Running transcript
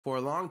For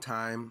a long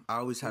time, I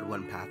always had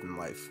one path in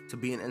life, to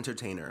be an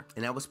entertainer,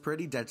 and I was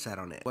pretty dead set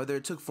on it. Whether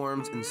it took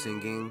forms in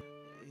singing,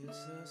 It's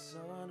a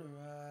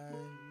sunrise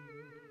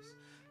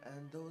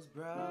and those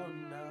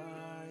brown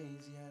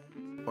eyes,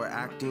 yeah. or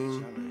acting,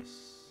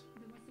 Jealous.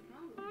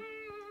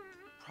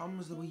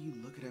 Problem is the way you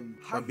look at him.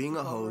 or being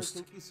a host,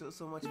 Thank you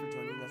so much for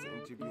joining us and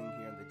interviewing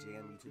here on the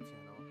JM YouTube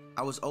channel.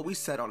 I was always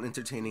set on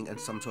entertaining in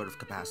some sort of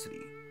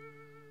capacity.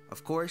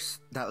 Of course,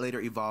 that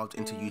later evolved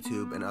into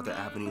YouTube and other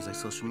avenues like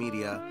social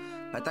media,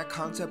 but that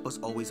concept was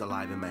always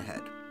alive in my head.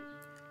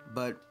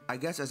 But I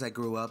guess as I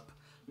grew up,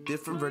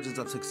 different versions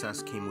of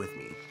success came with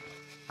me.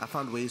 I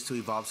found ways to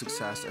evolve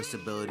success and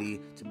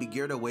stability to be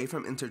geared away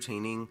from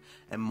entertaining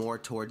and more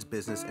towards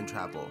business and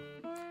travel.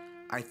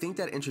 I think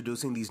that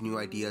introducing these new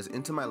ideas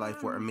into my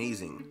life were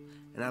amazing,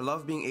 and I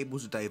love being able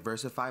to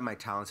diversify my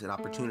talents and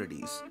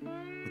opportunities.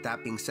 With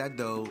that being said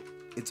though,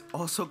 it's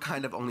also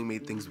kind of only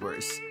made things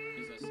worse.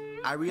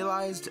 I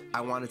realized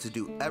I wanted to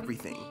do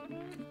everything,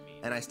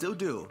 and I still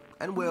do,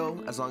 and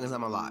will, as long as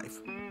I'm alive.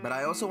 But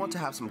I also want to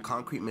have some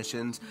concrete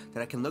missions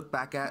that I can look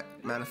back at,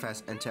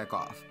 manifest, and check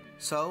off.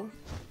 So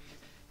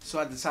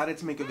I decided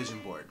to make a vision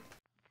board.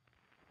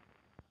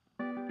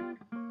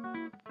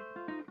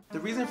 The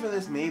reason for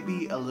this may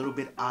be a little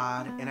bit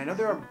odd, and I know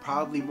there are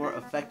probably more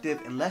effective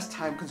and less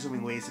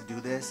time-consuming ways to do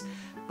this,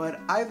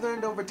 but I've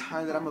learned over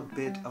time that I'm a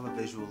bit of a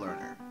visual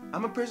learner.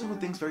 I'm a person who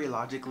thinks very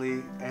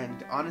logically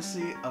and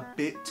honestly a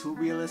bit too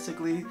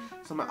realistically,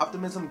 so my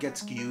optimism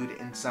gets skewed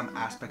in some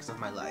aspects of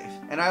my life.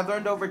 And I've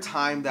learned over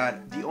time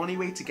that the only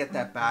way to get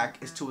that back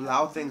is to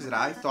allow things that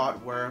I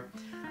thought were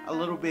a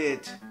little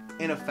bit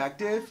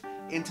ineffective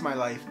into my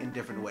life in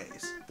different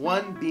ways.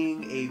 One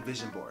being a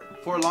vision board.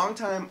 For a long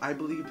time, I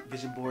believed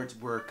vision boards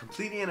were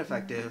completely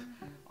ineffective,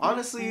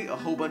 honestly a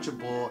whole bunch of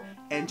bull,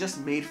 and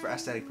just made for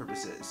aesthetic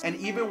purposes. And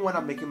even when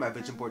I'm making my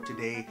vision board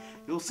today,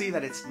 you'll see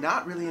that it's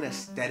not really an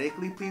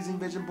aesthetically pleasing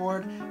vision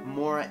board,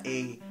 more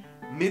a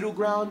middle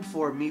ground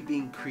for me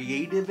being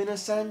creative in a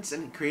sense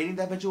and creating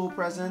that visual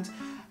presence,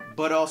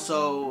 but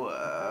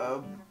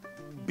also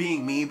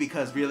being me,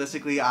 because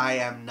realistically I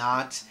am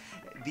not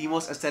the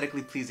most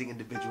aesthetically pleasing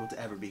individual to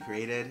ever be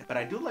created, but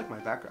I do like my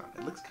background.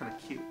 It looks kind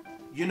of cute.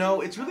 You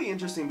know, it's really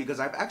interesting because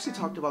I've actually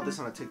talked about this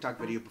on a TikTok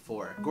video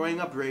before.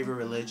 Growing up very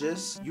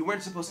religious, you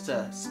weren't supposed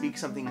to speak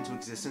something into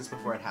existence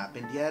before it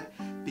happened yet,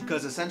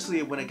 because essentially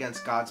it went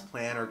against God's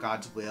plan or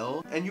God's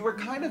will, and you were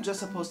kind of just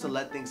supposed to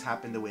let things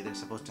happen the way they're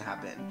supposed to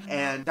happen.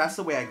 And that's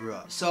the way I grew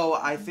up. So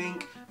I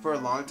think for a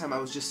long time I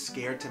was just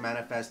scared to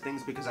manifest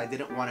things because I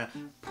didn't want to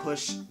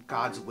push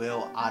God's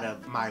will out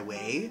of my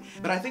way.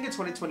 But I think in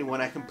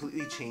 2021 I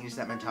completely changed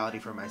that mentality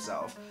for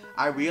myself.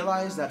 I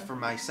realized that for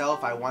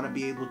myself I want to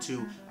be able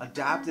to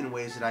adapt in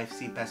ways that I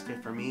see best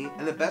fit for me,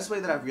 and the best way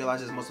that I've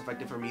realized is most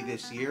effective for me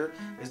this year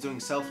is doing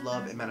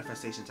self-love and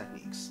manifestation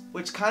techniques,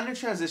 which kind of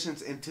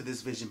transitions into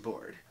this vision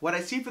board. What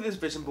I see for this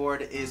vision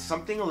board is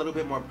something a little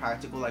bit more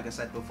practical, like I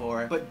said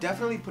before, but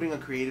definitely putting a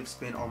creative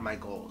spin on my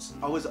goals.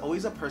 I was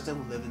always a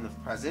person who lived in the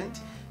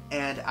present,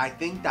 and I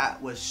think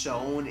that was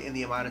shown in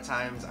the amount of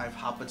times I've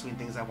hopped between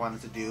things I wanted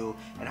to do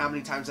and how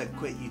many times I've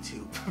quit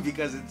YouTube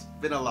because it's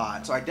been a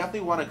lot. So I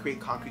definitely want to create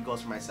concrete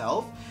goals for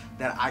myself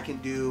that I can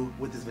do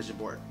with this vision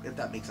board, if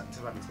that makes sense,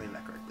 if I'm explaining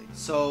that correctly.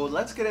 So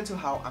let's get into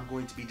how I'm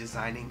going to be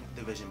designing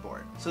the vision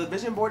board. So the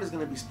vision board is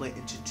going to be split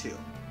into two.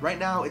 Right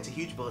now it's a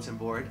huge bulletin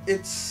board.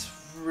 It's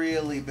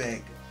really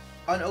big.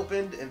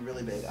 Unopened and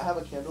really big. I have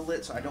a candle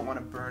lit so I don't want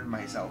to burn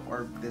myself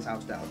or this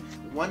house down.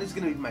 One is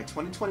going to be my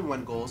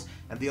 2021 goals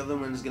and the other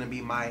one is going to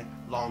be my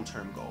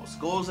long-term goals.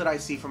 Goals that I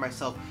see for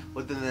myself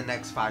within the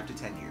next 5 to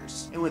 10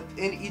 years. And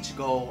within each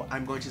goal,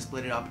 I'm going to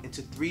split it up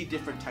into 3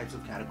 different types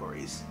of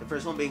categories. The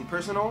first one being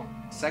personal,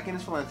 second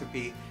is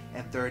philanthropy,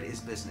 and third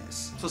is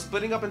business. So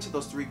splitting up into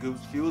those 3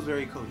 groups feels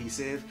very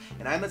cohesive,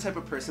 and I'm the type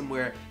of person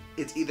where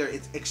it's either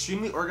it's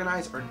extremely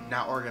organized or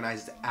not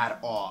organized at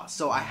all.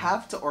 So I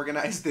have to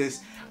organize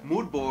this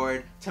mood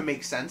board to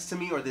make sense to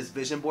me, or this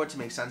vision board to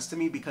make sense to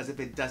me, because if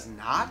it does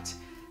not,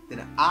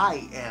 then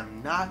I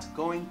am not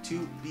going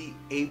to be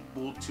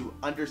able to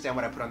understand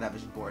what I put on that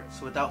vision board.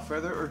 So without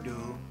further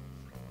ado,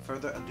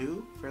 isn't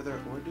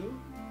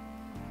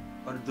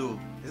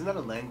that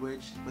a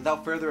language?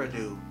 Without further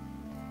ado,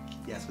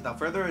 yes, without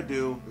further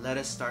ado, let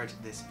us start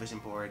this vision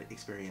board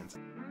experience.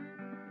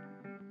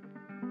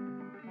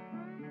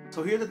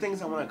 So here are the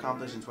things I want to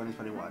accomplish in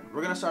 2021.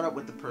 We're going to start out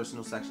with the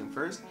personal section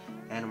first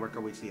and work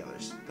our way to the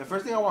others. The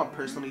first thing I want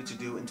personally to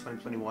do in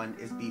 2021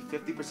 is be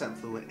 50%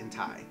 fluent in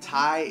Thai.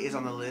 Thai is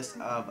on the list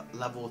of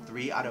level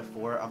 3 out of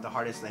 4 of the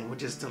hardest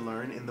languages to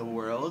learn in the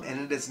world, and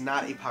it is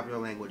not a popular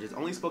language. It's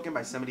only spoken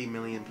by 70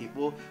 million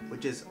people,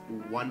 which is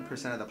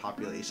 1% of the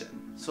population.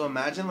 So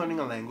imagine learning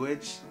a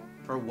language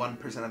for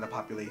 1% of the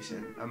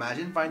population.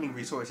 Imagine finding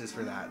resources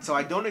for that. So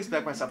I don't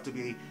expect myself to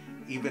be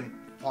even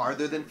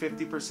farther than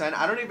 50%.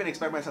 I don't even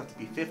expect myself to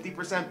be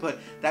 50%, but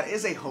that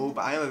is a hope.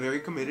 I am a very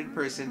committed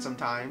person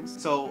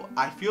sometimes. So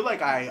I feel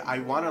like I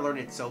want to learn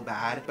it so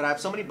bad, but I have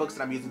so many books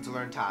that I'm using to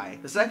learn Thai.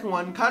 The second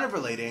one, kind of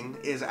relating,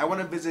 is I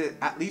want to visit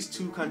at least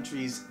 2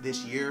 countries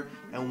this year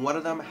and one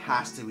of them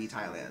has to be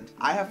Thailand.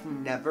 I have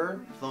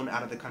never flown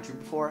out of the country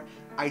before.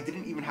 I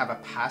didn't even have a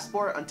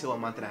passport until a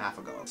month and a half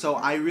ago. So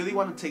I really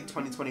want to take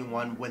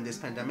 2021 when this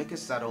pandemic is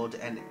settled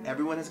and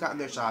everyone has gotten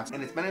their shots,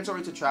 and it's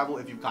mandatory to travel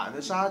if you've gotten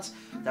the shots.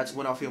 That's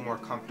when I'll feel more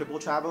comfortable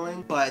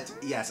traveling. But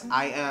yes,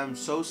 I am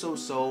so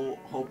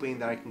hoping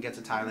that I can get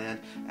to Thailand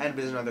and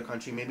visit another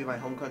country, maybe my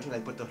home country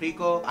like Puerto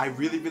Rico. I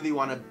really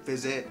want to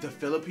visit the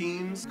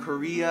Philippines,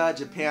 Korea,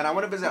 Japan. I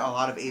want to visit a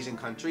lot of Asian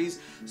countries,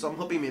 so I'm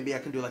hoping maybe I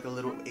can do like a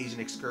little Asian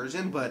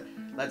excursion. But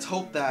let's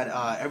hope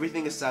that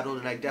everything is settled,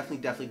 and I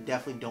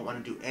definitely don't want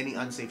to do any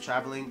unsafe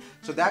traveling.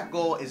 So that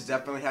goal is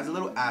definitely has a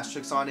little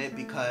asterisk on it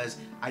because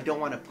I don't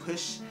want to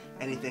push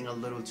anything a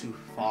little too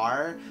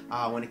far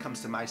when it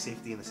comes to my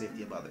safety and the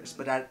safety of others.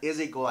 But that is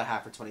a goal I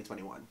have for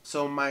 2021.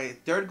 So my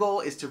third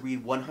goal is to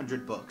read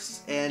 100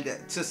 books. And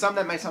to some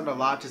that might sound a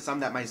lot, to some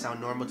that might sound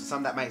normal, to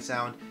some that might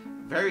sound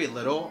very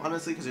little,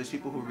 honestly, because there's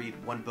people who read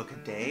one book a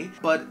day.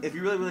 But if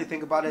you really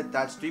think about it,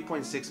 that's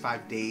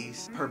 3.65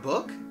 days per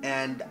book.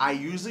 And I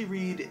usually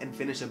read and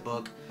finish a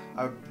book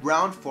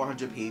around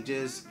 400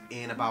 pages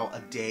in about a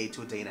day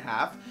to a day and a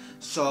half.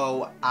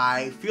 So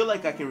I feel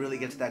like I can really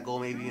get to that goal,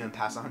 maybe even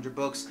past 100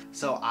 books.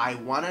 So I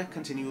want to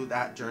continue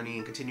that journey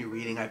and continue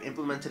reading. I've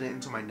implemented it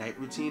into my night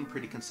routine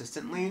pretty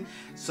consistently.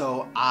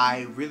 So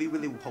I really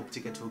hope to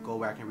get to a goal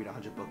where I can read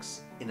 100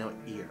 books in a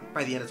year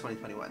by the end of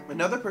 2021.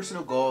 Another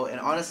personal goal, and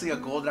honestly a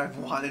goal that I've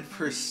wanted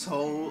for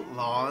so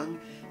long,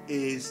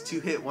 is to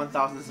hit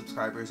 1,000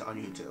 subscribers on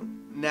YouTube.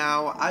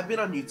 Now, I've been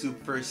on YouTube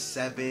for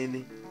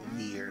 7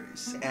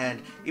 years,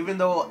 and even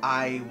though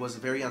I was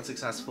very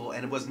unsuccessful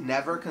and was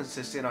never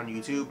consistent on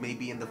YouTube,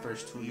 maybe in the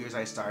first 2 years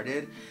I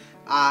started,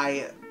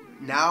 I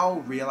now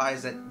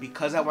realize that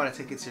because I want to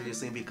take it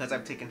seriously and because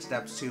I've taken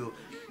steps to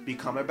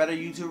become a better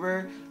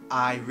YouTuber,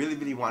 I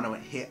really want to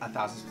hit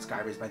 1,000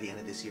 subscribers by the end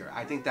of this year.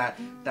 I think that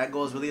that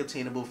goal is really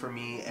obtainable for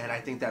me, and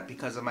I think that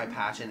because of my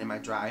passion and my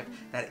drive,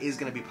 that is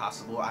going to be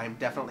possible. I'm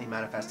definitely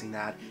manifesting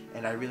that,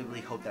 and I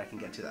really hope that I can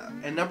get to that.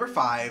 And number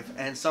 5,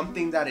 and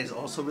something that is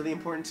also really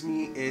important to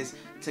me, is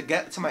to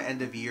get to my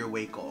end of year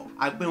weight goal.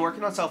 I've been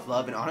working on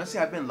self-love, and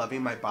honestly I've been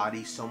loving my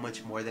body so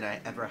much more than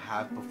I ever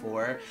have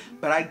before,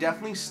 but I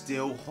definitely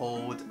still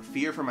hold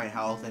fear for my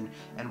health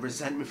and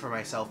resentment for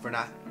myself for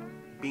not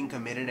being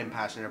committed and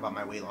passionate about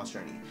my weight loss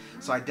journey.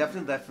 So I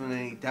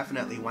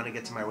definitely want to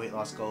get to my weight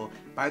loss goal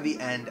by the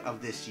end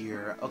of this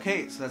year.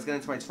 Okay, so let's get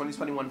into my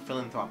 2021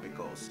 philanthropic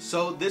goals.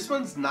 So this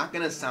one's not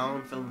gonna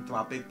sound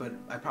philanthropic, but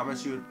I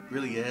promise you it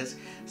really is.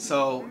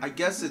 So I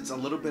guess it's a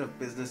little bit of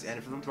business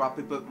and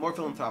philanthropic, but more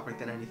philanthropic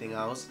than anything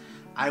else.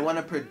 I want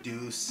to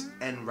produce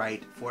and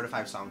write 4 to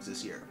 5 songs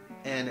this year.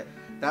 And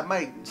that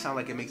might sound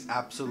like it makes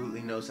absolutely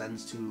no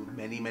sense to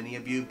many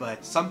of you,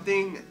 but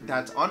something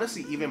that's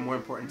honestly even more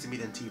important to me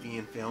than TV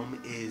and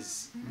film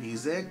is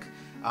music.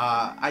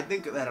 I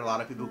think that a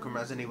lot of people can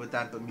resonate with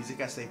that, but music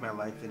has saved my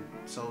life in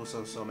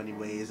so many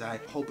ways.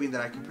 I'm hoping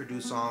that I can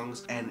produce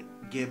songs and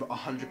give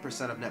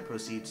 100% of net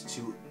proceeds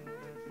to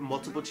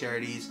multiple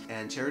charities,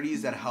 and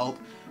charities that help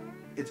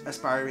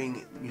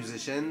aspiring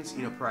musicians,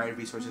 provide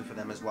resources for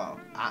them as well.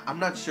 I'm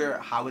not sure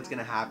how it's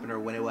gonna happen or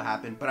when it will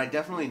happen, but I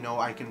definitely know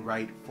I can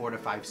write 4 to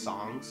 5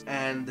 songs.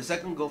 And the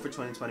second goal for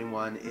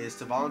 2021 is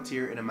to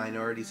volunteer in a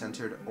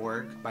minority-centered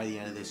org by the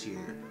end of this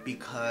year,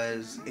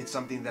 because it's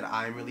something that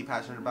I'm really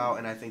passionate about,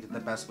 and I think that the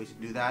best way to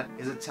do that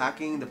is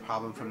attacking the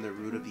problem from the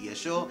root of the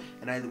issue,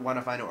 and I want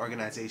to find an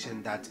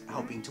organization that's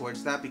helping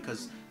towards that,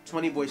 because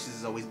 20 voices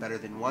is always better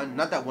than one.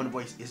 Not that one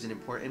voice isn't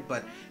important,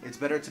 but it's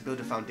better to build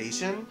a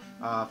foundation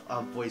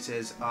of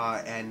voices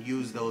and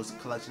use those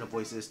collection of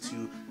voices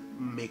to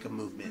make a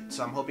movement.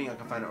 So I'm hoping I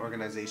can find an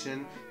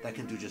organization that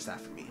can do just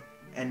that for me.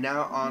 And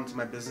now on to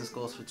my business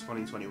goals for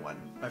 2021.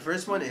 My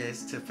first one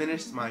is to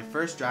finish my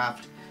first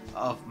draft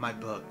of my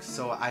book.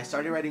 So I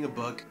started writing a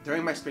book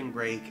during my spring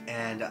break,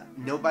 and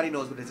nobody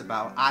knows what it's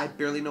about. I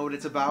barely know what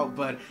it's about,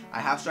 but I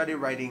have started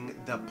writing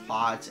the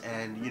plot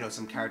and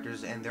some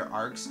characters and their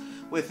arcs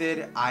with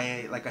it.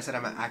 Like I said,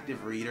 I'm an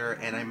active reader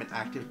and I'm an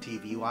active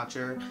TV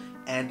watcher,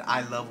 and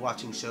I love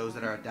watching shows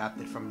that are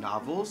adapted from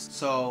novels.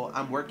 So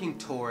I'm working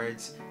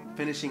towards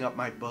finishing up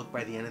my book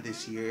by the end of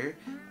this year,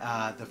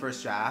 the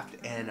first draft,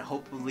 and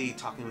hopefully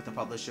talking with a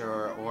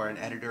publisher or an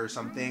editor or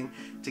something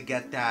to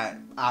get that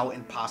out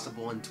and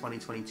possible in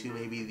 2022,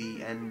 maybe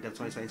the end of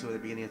 2022 or the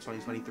beginning of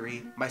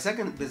 2023. My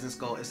second business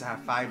goal is to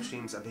have 5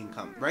 streams of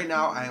income. Right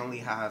now I only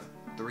have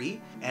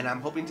 3, and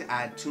I'm hoping to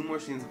add 2 more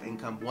streams of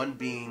income, one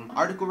being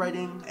article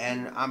writing,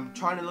 and I'm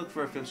trying to look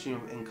for a 5th stream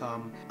of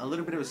income, a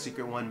little bit of a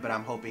secret one, but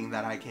I'm hoping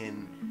that I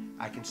can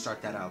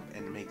start that up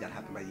and make that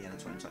happen by the end of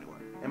 2021.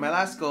 And my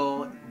last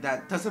goal,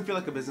 that doesn't feel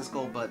like a business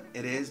goal, but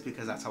it is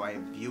because that's how I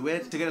view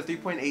it, to get a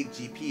 3.8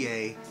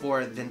 GPA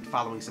for the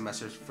following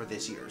semesters for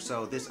this year.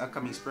 So this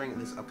upcoming spring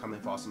and this upcoming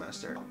fall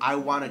semester. I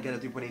want to get a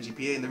 3.8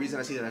 GPA, and the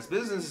reason I see that as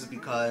business is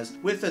because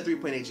with a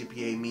 3.8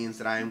 GPA means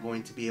that I am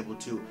going to be able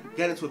to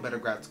get into a better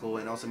grad school,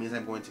 and also means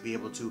I'm going to be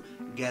able to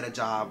get a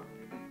job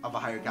of a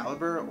higher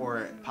caliber,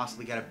 or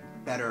possibly get a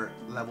better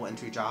level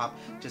entry job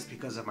just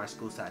because of my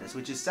school status,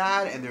 which is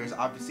sad. And there's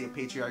obviously a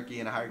patriarchy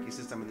and a hierarchy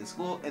system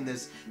in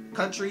this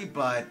country,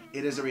 but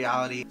it is a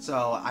reality.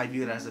 So I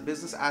view it as a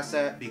business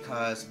asset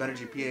because better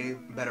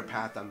GPA, better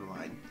path down the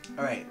line.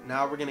 All right,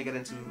 now we're gonna get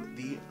into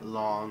the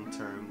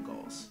long-term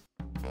goals.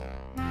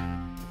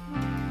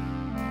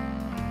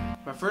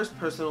 My first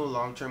personal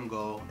long-term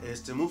goal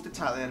is to move to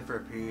Thailand for a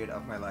period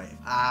of my life.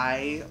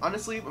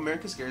 Honestly,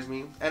 America scares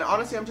me. And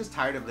honestly, I'm just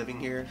tired of living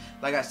here.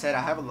 Like I said, I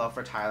have a love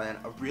for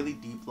Thailand, a really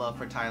deep love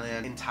for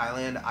Thailand. In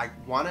Thailand, I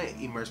want to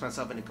immerse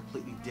myself in a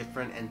completely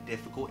different and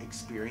difficult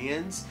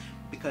experience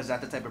because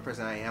that's the type of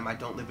person I am. I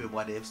don't live with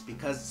what ifs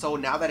so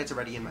now that it's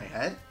already in my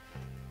head,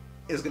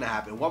 it's gonna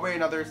happen. One way or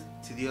another,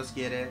 si Dios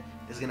quiere,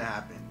 is gonna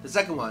happen. The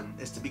second one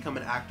is to become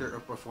an actor or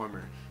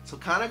performer. So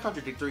kind of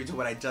contradictory to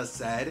what I just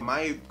said,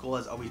 my goal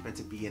has always been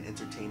to be an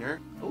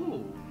entertainer.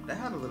 Ooh, that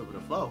had a little bit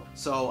of flow.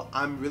 So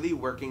I'm really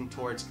working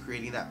towards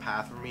creating that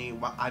path for me.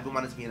 I've been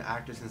wanting to be an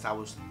actor since I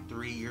was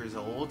 3 years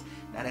old.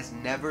 That has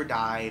never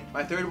died.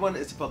 My third one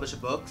is to publish a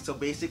book. So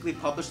basically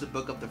publish the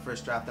book of the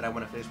first draft that I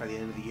want to finish by the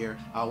end of the year.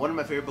 One of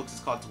my favorite books is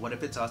called What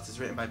If It's Us. It's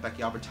written by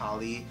Becky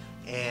Albertalli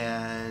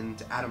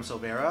and Adam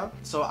Silvera.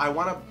 So I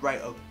want to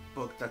write a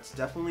book that's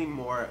definitely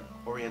more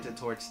oriented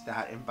towards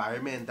that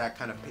environment and that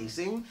kind of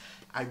pacing.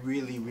 I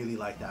really, really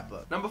like that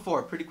book. Number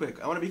 4, pretty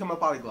quick. I want to become a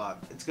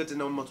polyglot. It's good to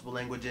know multiple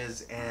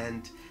languages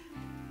and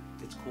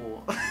it's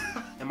cool.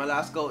 And my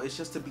last goal is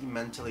just to be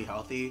mentally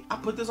healthy. I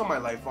put this on my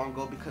lifelong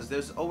goal because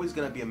there's always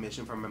going to be a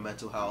mission for my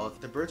mental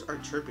health. The birds are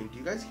chirping. Do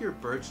you guys hear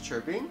birds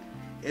chirping?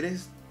 It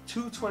is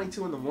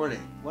 2:22 in the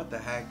morning. What the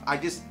heck?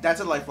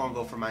 That's a lifelong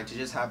goal for mine, to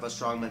just have a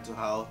strong mental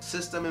health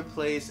system in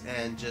place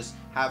and just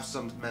have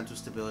some mental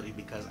stability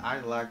because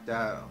I lack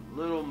that a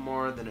little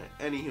more than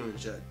any human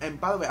should. And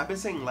by the way, I've been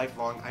saying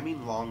lifelong, I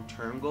mean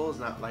long-term goals,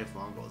 not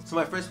lifelong goals. So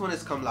my first one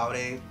is cum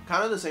laude.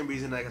 Kind of the same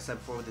reason like I said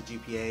before with the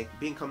GPA.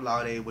 Being cum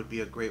laude would be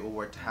a great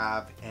reward to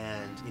have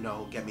and, you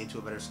know, get me into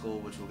a better school,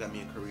 which will get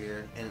me a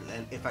career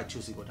and if I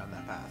choose to go down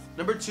that path.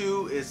 Number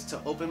 2 is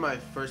to open my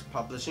first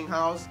publishing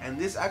house, and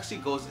this actually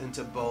goes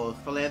into both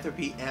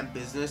philanthropy and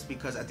business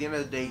because at the end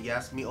of the day,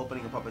 yes, me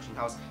opening a publishing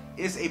house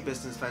is a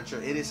business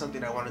venture. It is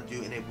something I want to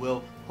do and it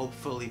will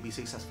hopefully be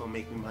successful in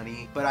making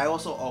money. But I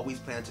also always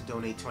plan to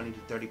donate 20 to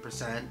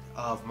 30%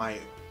 of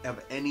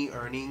any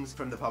earnings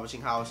from the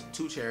publishing house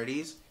to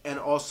charities, and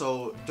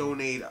also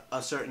donate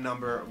a certain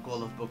number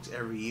goal of books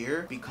every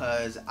year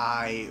because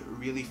I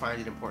really find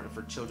it important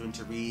for children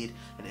to read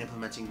and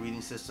implementing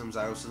reading systems.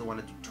 I also want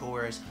to do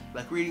tours,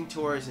 like reading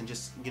tours, and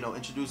just, you know,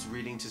 introduce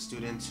reading to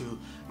students who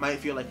might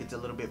feel like it's a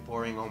little bit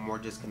boring or more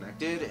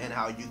disconnected, and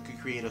how you could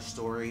create a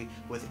story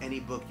with any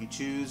book you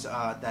choose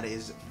that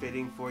is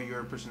fitting for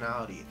your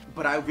personality.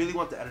 But I really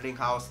want the editing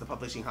house, the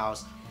publishing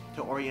house,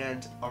 to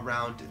orient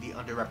around the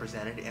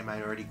underrepresented and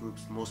minority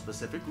groups. Most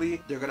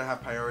specifically, they're gonna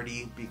have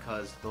priority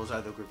because those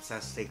are the groups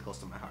that stay close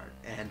to my heart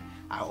and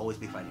I'll always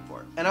be fighting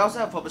for it. And I also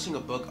have publishing a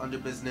book under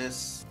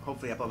business.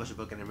 Hopefully I publish a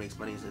book and it makes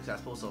money and is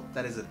successful, so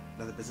that is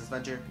another business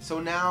venture.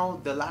 So now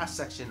the last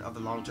section of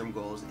the long-term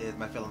goals is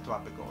my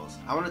philanthropic goals.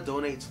 I want to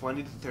donate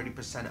 20 to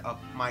 30% of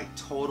my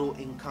total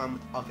income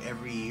of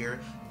every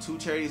year to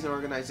charities and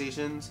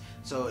organizations.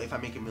 So if I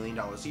make $1 million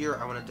a year,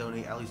 I want to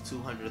donate at least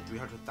 $200,000 to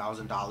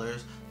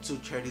 $300,000 to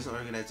charities and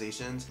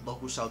organizations,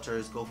 local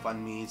shelters,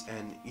 GoFundMes,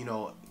 and, you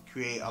know,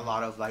 create a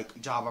lot of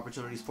like job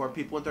opportunities for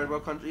people in third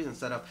world countries.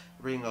 Instead of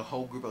bringing a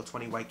whole group of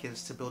 20 white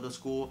kids to build a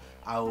school,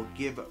 I will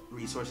give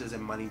resources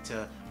and money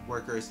to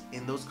workers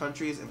in those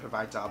countries and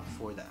provide jobs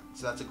for them.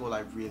 So that's a goal I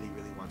really,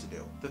 really want to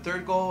do. The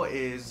third goal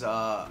is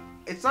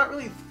it's not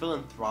really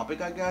philanthropic,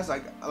 I guess.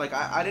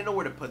 I didn't know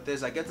where to put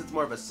this. I guess it's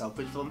more of a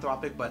selfish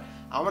philanthropic, but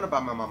I want to buy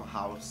my mom a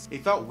house.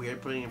 It felt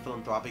weird putting in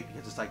philanthropic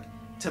because it's like,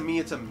 to me,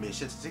 it's a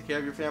mission to take care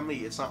of your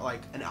family. It's not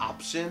like an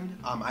option.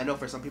 I know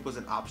for some people it's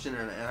an option,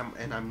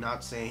 and I'm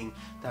not saying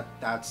that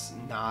that's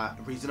not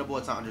reasonable.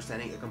 It's not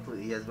understanding. It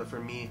completely is. But for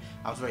me,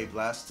 I was very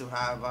blessed to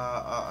have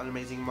an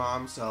amazing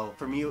mom. So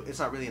for me, it's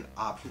not really an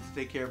option to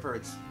take care of her.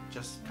 It's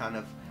just kind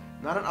of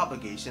not an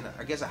obligation.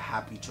 I guess a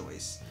happy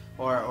choice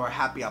or a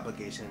happy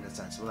obligation in a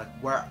sense. So like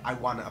where I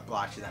want to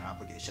oblige to that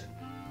obligation,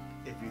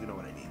 if you know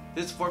what I mean.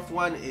 This fourth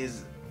one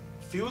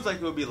feels like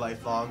it will be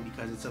lifelong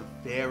because it's a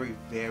very,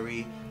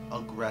 very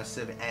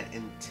aggressive and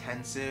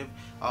intensive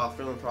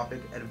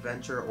philanthropic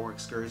adventure or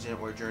excursion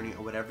or journey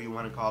or whatever you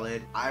want to call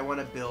it. I want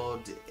to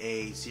build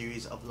a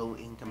series of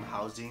low-income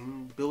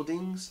housing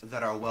buildings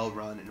that are well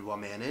run and well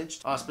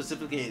managed,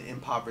 specifically in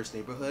impoverished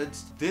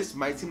neighborhoods. This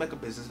might seem like a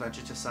business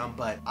venture to some,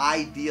 but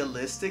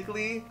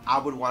idealistically I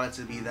would want it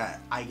to be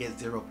that I get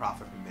zero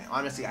profit from it.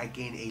 Honestly, I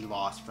gain a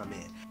loss from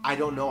it. I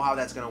don't know how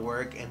that's gonna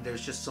work, and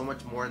there's just so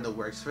much more in the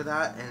works for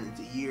that, and it's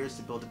years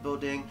to build a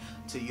building,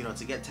 to, you know,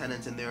 to get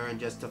tenants in there, and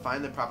just to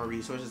find the proper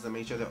resources to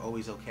make sure they're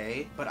always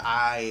okay. But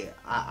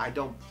I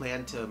don't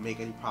plan to make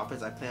any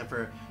profits. I plan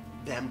for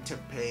them to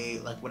pay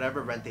like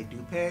whatever rent they do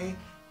pay,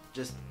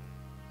 just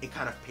it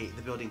kind of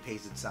the building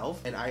pays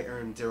itself, and I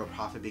earn zero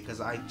profit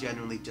because I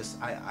genuinely just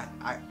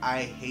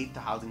I hate the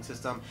housing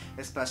system,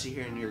 especially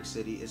here in New York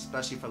City,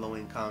 especially for low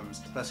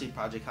incomes, especially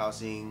project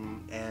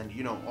housing, and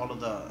you know, all of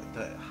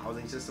the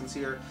housing systems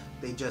here.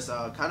 They just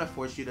kind of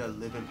force you to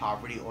live in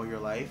poverty all your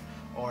life,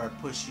 or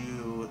push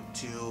you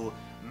to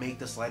make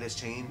the slightest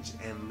change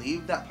and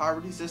leave that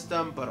poverty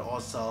system, but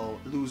also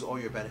lose all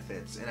your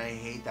benefits. And I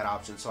hate that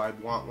option. So I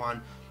want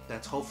one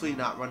that's hopefully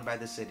not run by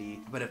the city,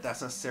 but if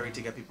that's necessary to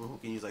get people who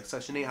can use like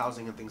Section 8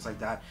 housing and things like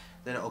that,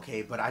 then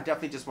okay. But I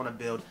definitely just want to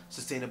build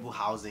sustainable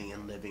housing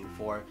and living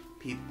for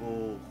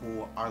people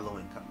who are low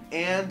income.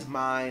 And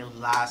my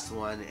last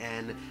one,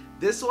 and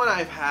this one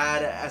I've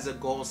had as a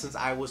goal since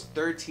I was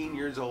 13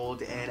 years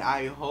old, and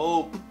I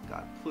hope,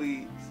 God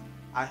please,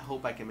 I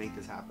hope I can make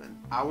this happen.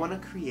 I want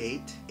to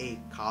create a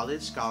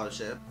college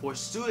scholarship for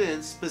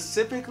students,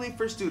 specifically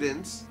for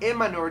students in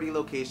minority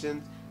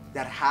locations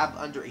that have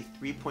under a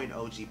 3.0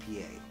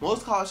 GPA.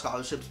 Most college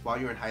scholarships while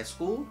you're in high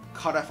school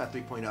cut off at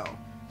 3.0.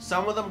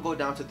 Some of them go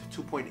down to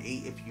 2.8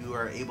 if you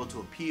are able to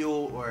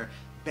appeal or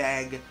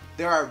beg.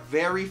 There are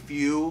very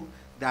few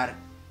that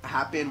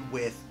happen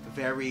with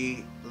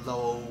very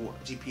low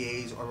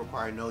GPAs or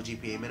require no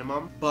GPA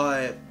minimum,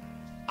 but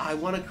I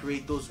want to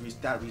create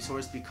that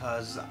resource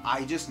because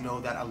I just know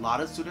that a lot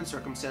of student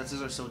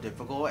circumstances are so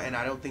difficult, and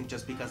I don't think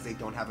just because they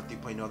don't have a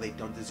 3.0 they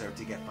don't deserve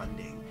to get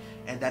funding.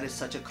 And that is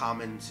such a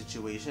common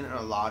situation in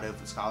a lot of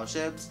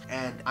scholarships,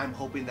 and I'm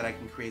hoping that I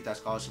can create that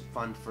scholarship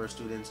fund for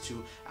students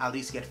to at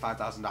least get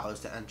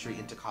 $5,000 to entry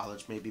into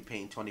college, maybe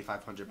paying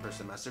 $2,500 per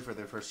semester for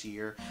their first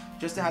year,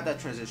 just to have that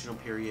transitional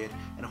period,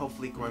 and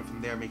hopefully growing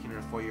from there, making it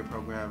a 4-year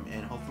program,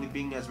 and hopefully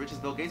being as rich as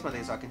Bill Gates one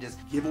day so I can just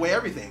give away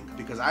everything,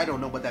 because I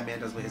don't know what that man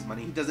does with his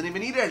money. He doesn't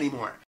even need it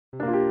anymore.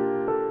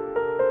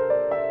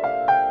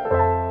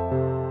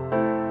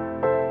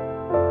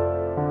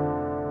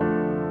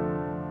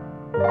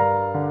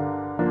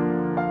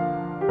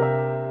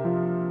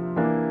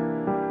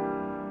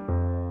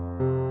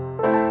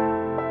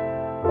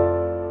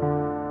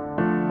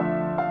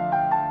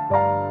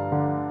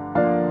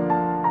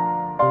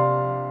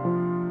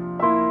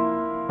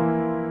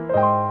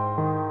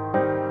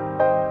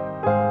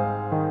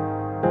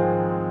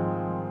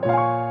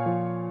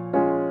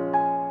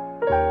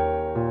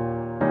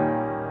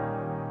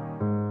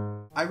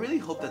 I really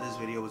hope that this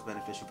video was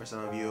beneficial for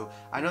some of you.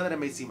 I know that it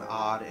may seem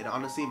odd. It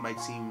honestly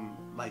might seem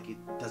like it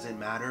doesn't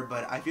matter,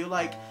 but I feel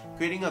like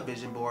creating a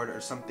vision board or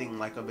something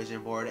like a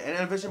vision board, and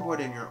a vision board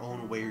in your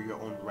own way or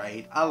your own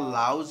right,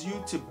 allows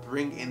you to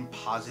bring in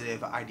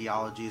positive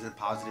ideologies and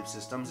positive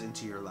systems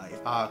into your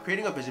life.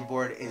 Creating a vision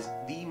board is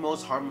the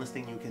most harmless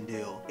thing you can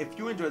do. If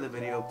you enjoyed the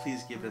video,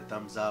 please give it a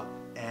thumbs up,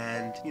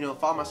 and you know,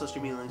 follow my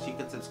social media links. You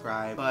can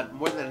subscribe, but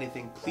more than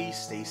anything, please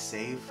stay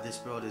safe.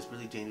 This world is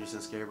really dangerous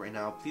and scary right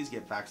now. Please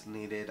get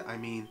vaccinated. I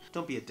mean,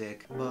 don't be a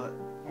dick, but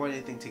more than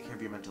anything, take care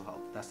of your mental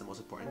health. That's the most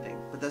important thing.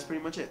 But that's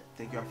pretty much it.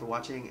 Thank you all for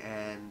watching,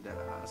 and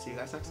see you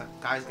guys next time.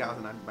 Guys, gals,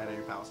 and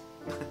non-binary pals.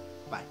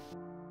 Bye.